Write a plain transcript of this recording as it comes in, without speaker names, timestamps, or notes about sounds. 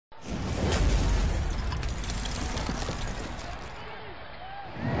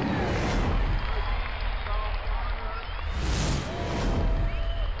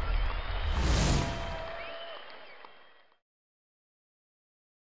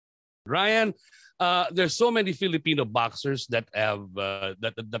Ryan, there's so many Filipino boxers that have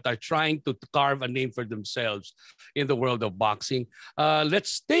that are trying to carve a name for themselves in the world of boxing.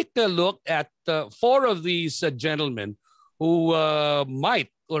 Let's take a look at four of these gentlemen who might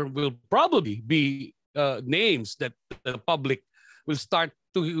or will probably be names that the public will start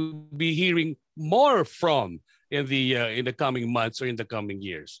to be hearing more from in the coming months or in the coming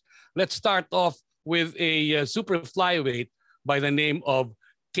years. Let's start off with a super flyweight by the name of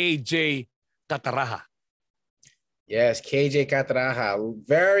KJ Cataraha. Yes, KJ Cataraha,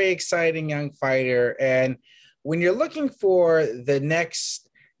 very exciting young fighter. And when you're looking for the next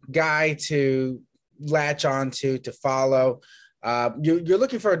guy to latch onto, to follow, you're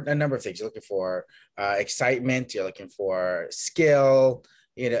looking for a number of things. You're looking for excitement. You're looking for skill,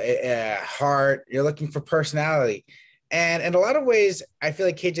 heart. You're looking for personality. And in a lot of ways, I feel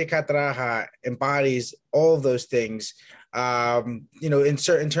like KJ Cataraha embodies all of those things,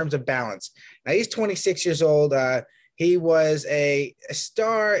 in terms of balance. Now, he's 26 years old. He was a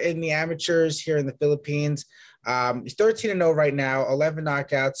star in the amateurs here in the Philippines. He's 13-0 right now, 11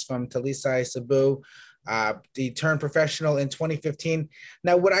 knockouts from Talisay, Cebu. He turned professional in 2015.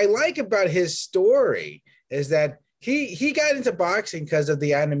 Now, what I like about his story is that he got into boxing because of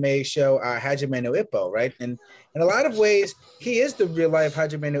the anime show Hajime no Ippo, right? And in a lot of ways, he is the real life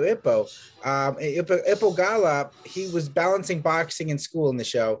Hajime no Ippo. Ippo Gala, he was balancing boxing and school in the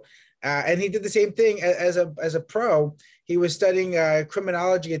show. And he did the same thing as a pro. He was studying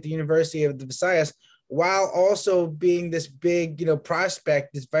criminology at the University of the Visayas while also being this big,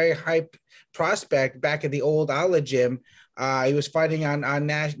 prospect, this very hype prospect back at the old Ala gym. He was fighting on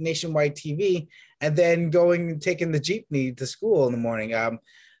nationwide TV and then taking the jeepney to school in the morning.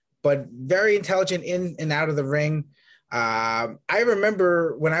 But very intelligent in and out of the ring. I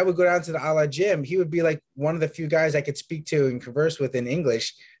remember when I would go down to the Ala gym, he would be like one of the few guys I could speak to and converse with in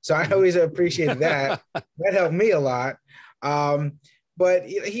English. So I always appreciated that. That helped me a lot. But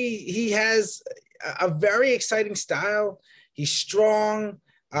he has a very exciting style. He's strong.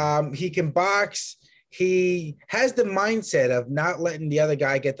 He can box. He has the mindset of not letting the other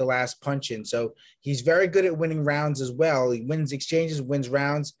guy get the last punch in. So he's very good at winning rounds as well. He wins exchanges, wins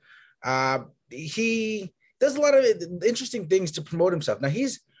rounds. He does a lot of interesting things to promote himself. Now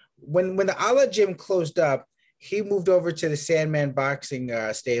when the Ala gym closed up, he moved over to the Sandman boxing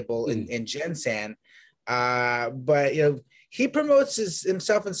stable in Gensan. But he promotes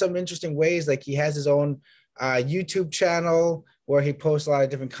himself in some interesting ways. Like he has his own YouTube channel where he posts a lot of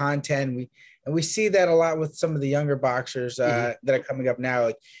different content. We see that a lot with some of the younger boxers that are coming up now,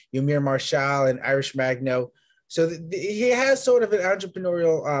 like Yumir Marshall and Irish Magno. So he has sort of an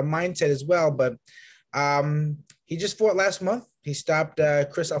entrepreneurial mindset as well. But he just fought last month. He stopped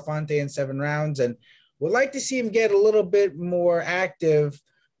Chris Alfante in 7 rounds, and would like to see him get a little bit more active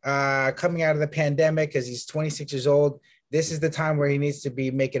coming out of the pandemic because he's 26 years old. This is the time where he needs to be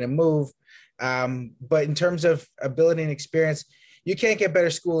making a move. But in terms of ability and experience, you can't get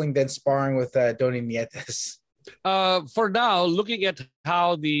better schooling than sparring with Donnie Nietes. For now, looking at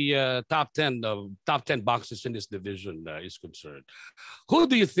how the top 10 boxers in this division is concerned, who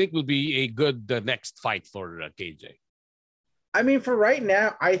do you think will be a good next fight for KJ? I mean, for right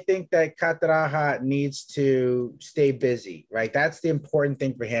now, I think that Cataraha needs to stay busy, right? That's the important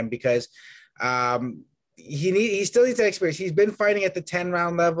thing for him because he still needs that experience. He's been fighting at the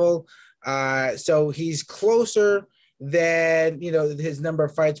 10-round level, so he's closer than his number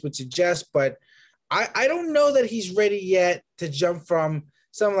of fights would suggest. But I don't know that he's ready yet to jump from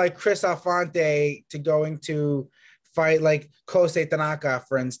someone like Chris Alfante to going to fight like Kosei Tanaka,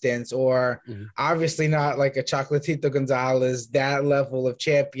 for instance, or obviously not like a Chocolatito Gonzalez, that level of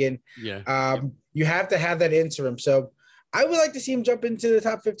champion. Yeah. You have to have that interim. So I would like to see him jump into the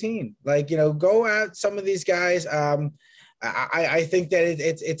top 15. Like, go out some of these guys. I think that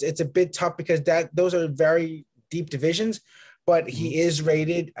it's a bit tough because those are very deep divisions, but he is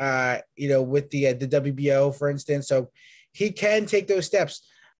rated, with the WBO, for instance. So he can take those steps.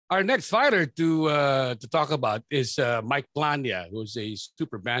 Our next fighter to talk about is Mike Plania, who's a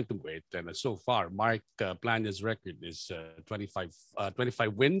super bantamweight. And so far, Mike Plania's record is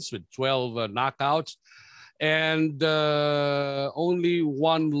 25 wins with 12 knockouts and only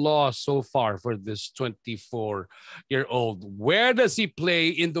 1 loss so far for this 24-year-old. Where does he play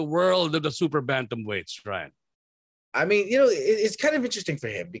in the world of the super bantamweights, Ryan? I mean, it's kind of interesting for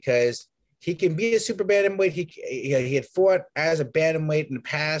him because he can be a super bantamweight. He had fought as a bantamweight in the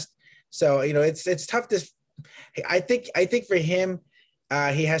past, so it's tough to. I think for him,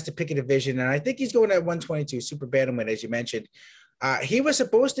 he has to pick a division, and I think he's going at 122 super bantamweight, as you mentioned. He was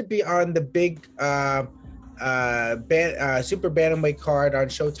supposed to be on the big super bantamweight card on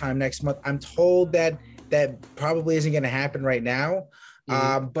Showtime next month. I'm told that probably isn't going to happen right now,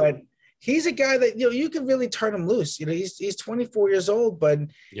 but he's a guy that you can really turn him loose. He's 24 years old, but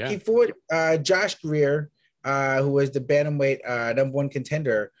he fought Josh Greer, who was the bantamweight #1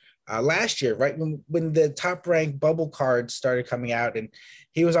 contender last year, right when the top ranked bubble cards started coming out, and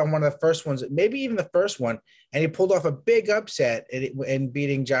he was on one of the first ones, maybe even the first one, and he pulled off a big upset in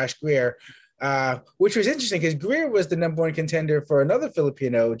beating Josh Greer. Which was interesting because Greer was the #1 contender for another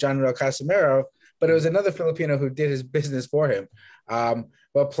Filipino, John Real Casimero, but it was another Filipino who did his business for him.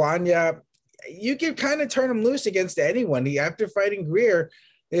 But Plania, you can kind of turn him loose against anyone. After fighting Greer,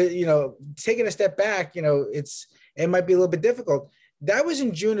 taking a step back, it might be a little bit difficult. That was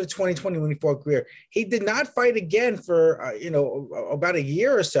in June of 2020 when he fought Greer. He did not fight again for about a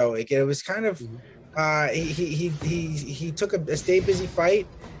year or so. It was kind of he took a stay busy fight,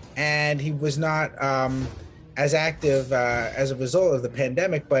 and he was not as active as a result of the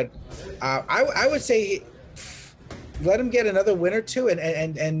pandemic. But I would say let him get another win or two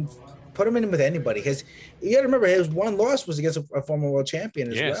and put him in with anybody, because you got to remember his one loss was against a former world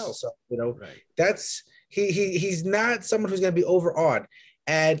champion as well. So that's he's not someone who's going to be overawed.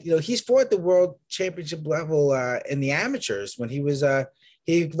 And he's fought the world championship level in the amateurs when he was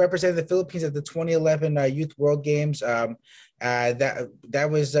he represented the Philippines at the 2011 Youth World Games. That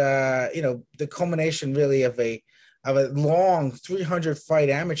was the culmination really of a long 300 fight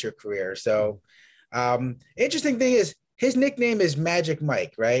amateur career. So interesting thing is his nickname is Magic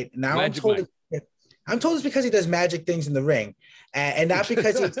Mike, right? Now I'm told it's because he does magic things in the ring, and not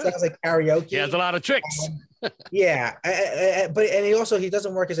because he sounds like karaoke. He has a lot of tricks. But he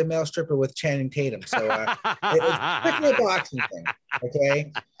doesn't work as a male stripper with Channing Tatum, so it's strictly a boxing thing.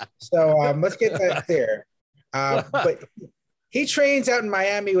 Okay, so let's get that clear. But he trains out in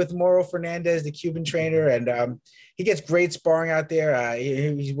Miami with Mauro Fernandez, the Cuban trainer, and he gets great sparring out there.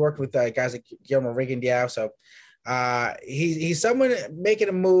 He's worked with guys like Guillermo Rigondeaux, so he's someone making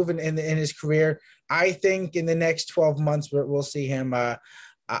a move in his career. I think in the next 12 months we'll see him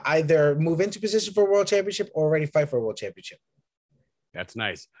either move into position for a world championship or already fight for a world championship. That's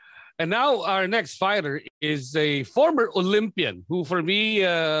nice. And now our next fighter is a former Olympian who, for me,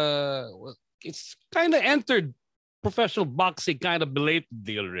 it's kind of entered professional boxing kind of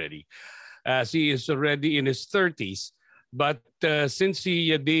belatedly already, as he is already in his 30s. But since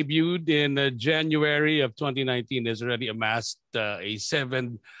he debuted in January of 2019, has already amassed a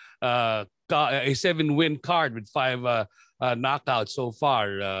 7-win card with 5 knockouts so far.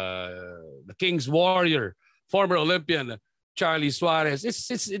 The King's Warrior, former Olympian Charlie Suarez.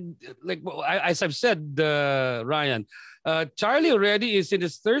 It's like as I've said, Ryan, Charlie already is in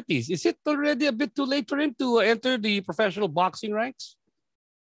his 30s. Is it already a bit too late for him to enter the professional boxing ranks?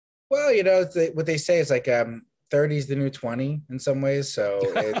 Well, what they say is like 30 is the new 20 in some ways. So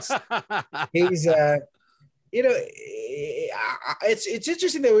he's it's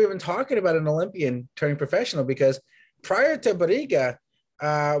interesting that we've been talking about an Olympian turning professional, because prior to Barriga,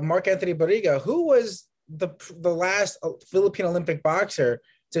 Mark Anthony Barriga, who was the last Philippine Olympic boxer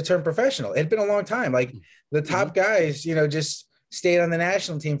to turn professional. It had been a long time. Like the top guys, just stayed on the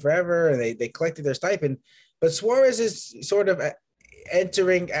national team forever, and they collected their stipend. But Suarez is sort of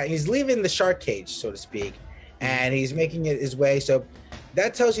entering, he's leaving the shark cage, so to speak, and he's making it his way. So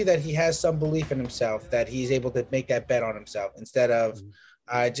that tells you that he has some belief in himself, that he's able to make that bet on himself instead of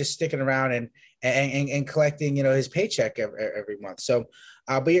just sticking around and collecting, his paycheck every month. So,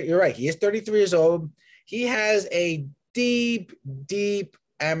 but you're right. He is 33 years old. He has a deep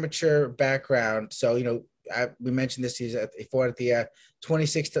amateur background. So, we mentioned this. He fought at the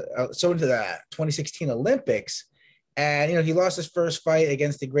 2016 Olympics, and he lost his first fight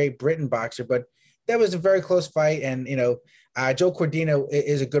against a Great Britain boxer, but that was a very close fight. And Joe Cordino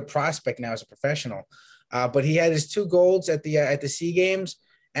is a good prospect now as a professional, but he had his 2 golds at the SEA Games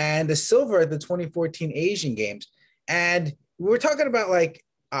and the silver at the 2014 Asian Games. And we're talking about like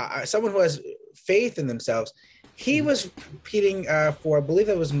someone who has faith in themselves. He was competing for, I believe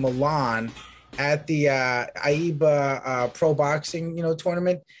it was Milan, at the AIBA pro boxing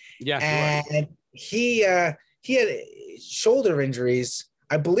tournament. Yeah, and he had shoulder injuries,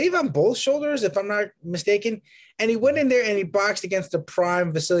 I believe, on both shoulders, if I'm not mistaken. And he went in there and he boxed against the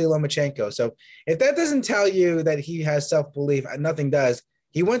prime Vasily Lomachenko. So if that doesn't tell you that he has self-belief, nothing does.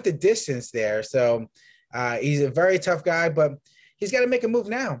 He went the distance there. So he's a very tough guy, but he's got to make a move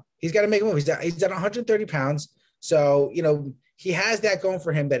now. He's got to make a move. He's at 130 pounds. So, he has that going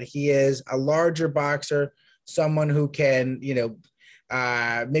for him, that he is a larger boxer, someone who can,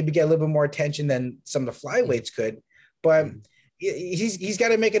 maybe get a little bit more attention than some of the flyweights could. But he's got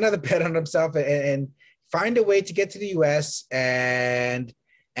to make another bet on himself and find a way to get to the U.S. and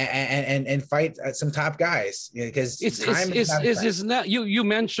fight some top guys, because time is not his is not you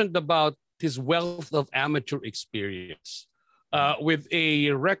mentioned about his wealth of amateur experience. With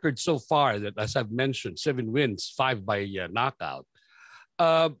a record so far that, as I've mentioned, 7 wins, 5 by knockout.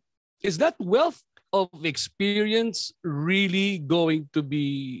 Is that wealth of experience really going to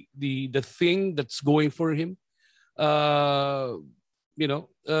be the thing that's going for him? With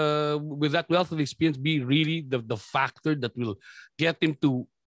that wealth of experience, be really the factor that will get him to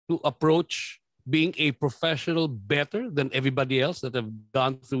approach being a professional better than everybody else that have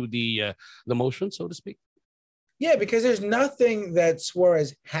gone through the motion, so to speak? Yeah, because there's nothing that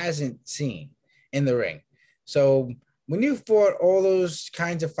Suarez hasn't seen in the ring. So when you fought all those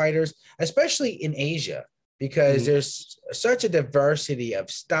kinds of fighters, especially in Asia, because there's such a diversity of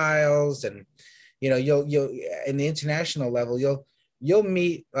styles, and you'll in the international level, you'll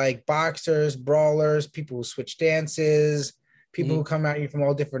meet like boxers, brawlers, people who switch dances, people who come at you from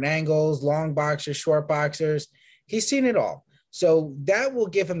all different angles, long boxers, short boxers. He's seen it all. So that will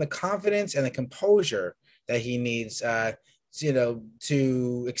give him the confidence and the composure that he needs, to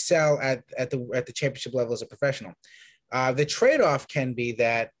excel at the championship level as a professional. The trade-off can be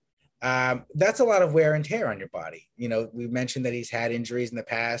that that's a lot of wear and tear on your body. We mentioned that he's had injuries in the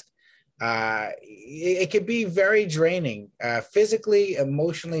past. It could be very draining, physically,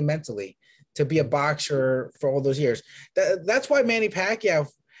 emotionally, mentally, to be a boxer for all those years. That's why Manny Pacquiao,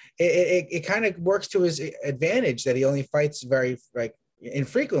 it kind of works to his advantage that he only fights very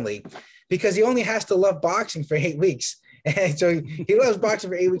infrequently, because he only has to love boxing for 8 weeks. And so he loves boxing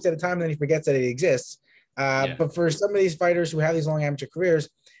for 8 weeks at a time, and then he forgets that it exists. But for some of these fighters who have these long amateur careers,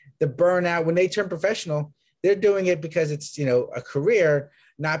 the burnout, when they turn professional, they're doing it because it's, a career,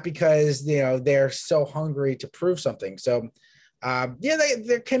 not because, they're so hungry to prove something. So,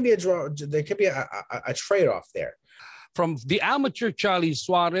 there can be a draw. There could be a trade-off there. From the amateur Charlie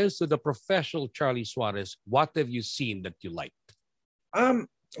Suarez to the professional Charlie Suarez, what have you seen that you liked?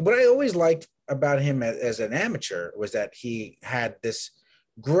 What I always liked about him as an amateur was that he had this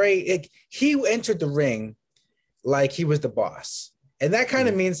he entered the ring like he was the boss. And that kind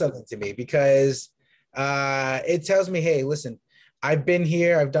of means something to me, because it tells me, hey, listen, I've been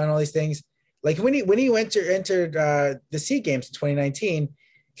here, I've done all these things. Like when he entered the SEA Games in 2019,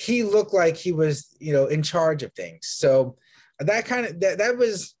 he looked like he was, in charge of things. So that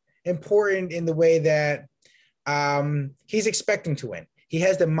was important in the way that he's expecting to win. He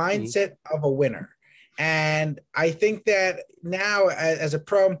has the mindset of a winner. And I think that now as a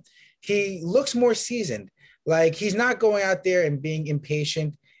pro, he looks more seasoned. Like he's not going out there and being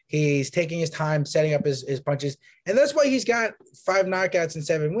impatient. He's taking his time, setting up his punches. And that's why he's got 5 knockouts and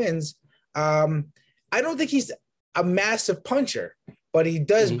 7 wins. I don't think he's a massive puncher, but he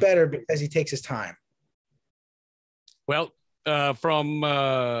does better because he takes his time. Well, from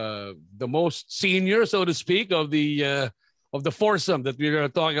the most senior, so to speak, of the foursome that we're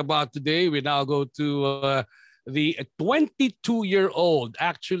talking about today, we now go to the 22-year-old,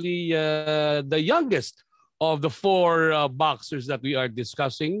 actually the youngest of the 4 boxers that we are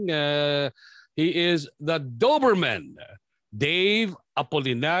discussing. He is the Doberman, Dave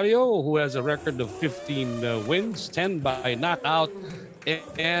Apolinario, who has a record of 15 wins, 10 by knockout,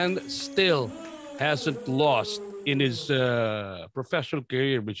 and still hasn't lost in his professional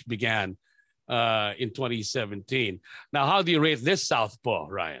career, which began in 2017. Now, how do you rate this southpaw,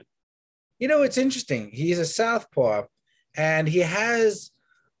 Ryan? It's interesting. He's a southpaw, and he has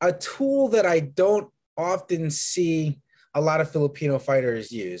a tool that I don't often see a lot of Filipino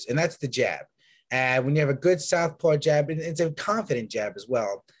fighters use, and that's the jab. And when you have a good southpaw jab, and it's a confident jab as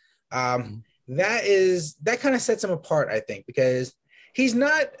well, that kind of sets him apart, I think, because he's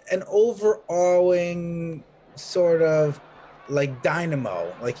not an overawing sort of like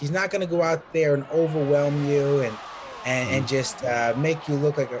dynamo. Like he's not going to go out there and overwhelm you and just make you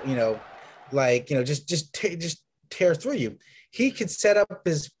look like just tear through you. He could set up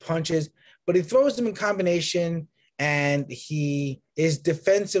his punches, but he throws them in combination, and he is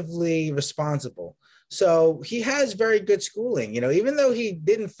defensively responsible. So he has very good schooling, even though he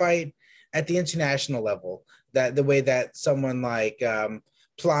didn't fight at the international level, that the way that someone like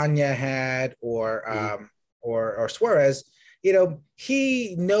Plania had or Suarez,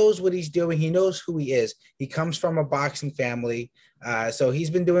 he knows what he's doing. He knows who he is. He comes from a boxing family. So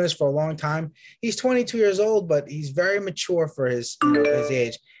he's been doing this for a long time. He's 22 years old, but he's very mature for his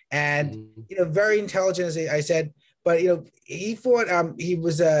age, and, very intelligent, as I said. But, he fought, he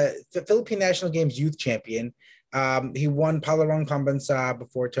was a Philippine National Games youth champion. He won Palarong Pambansa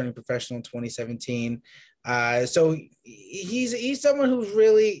before turning professional in 2017. So he's someone who's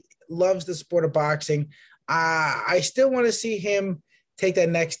really loves the sport of boxing. I still want to see him take that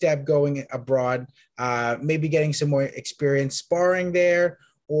next step going abroad, maybe getting some more experience sparring there,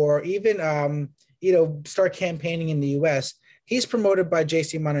 or even, start campaigning in the U.S. He's promoted by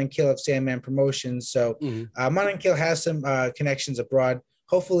JC Manankil of Sandman Promotions. So Manankil has some connections abroad.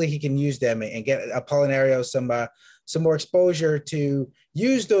 Hopefully he can use them and get Apolinario some more exposure to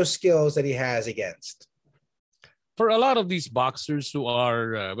use those skills that he has against. For a lot of these boxers who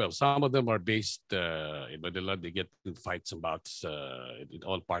are, some of them are based in Manila. They get to fight some bouts in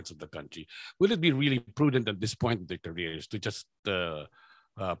all parts of the country. Will it be really prudent at this point in their careers to just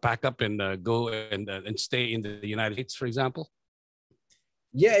pack up and go and stay in the United States, for example?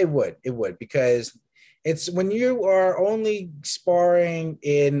 Yeah, it would, because it's when you are only sparring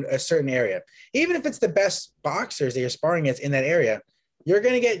in a certain area, even if it's the best boxers that you're sparring against in that area, you're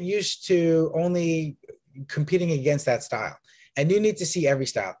going to get used to only competing against that style. And you need to see every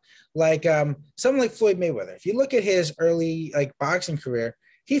style. Like someone like Floyd Mayweather, if you look at his early boxing career,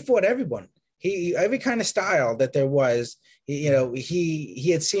 he fought everyone. He every kind of style that there was, he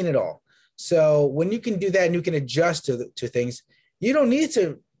had seen it all. So when you can do that and you can adjust to things, you don't need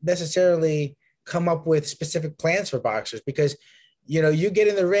to necessarily come up with specific plans for boxers, because you get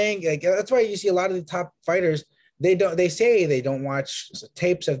in the ring. That's why you see a lot of the top fighters, they say they don't watch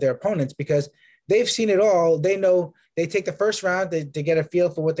tapes of their opponents, because they've seen it all. They know they take the first round to get a feel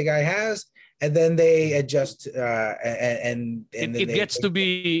for what the guy has, and then they adjust. It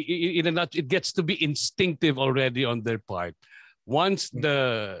gets to be instinctive already on their part. Once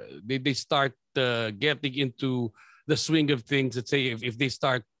they start getting into the swing of things, let's say if they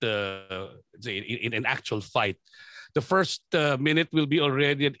start say in an actual fight, the first minute will be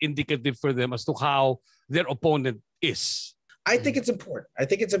already an indicative for them as to how their opponent is. I think it's important. I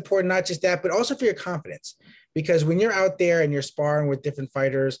think it's important, not just that, but also for your confidence. Because when you're out there and you're sparring with different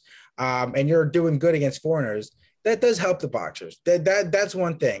fighters, and you're doing good against foreigners, that does help the boxers. That's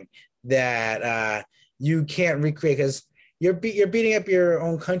one thing that you can't recreate, because you're beating up your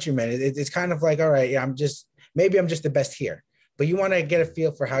own countrymen. It's kind of like, all right, yeah, I'm just the best here. But you want to get a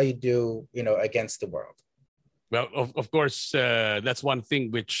feel for how you do, against the world. Well, of course, that's one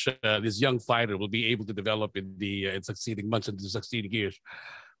thing which this young fighter will be able to develop in the succeeding months and the succeeding years.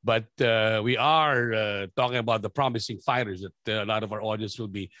 But we are talking about the promising fighters that a lot of our audience will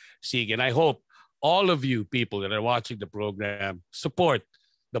be seeing. And I hope all of you people that are watching the program support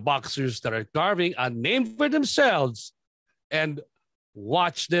the boxers that are carving a name for themselves, and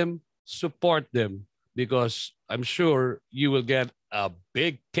watch them, support them, because I'm sure you will get a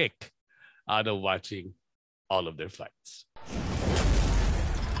big kick out of watching all of their fights.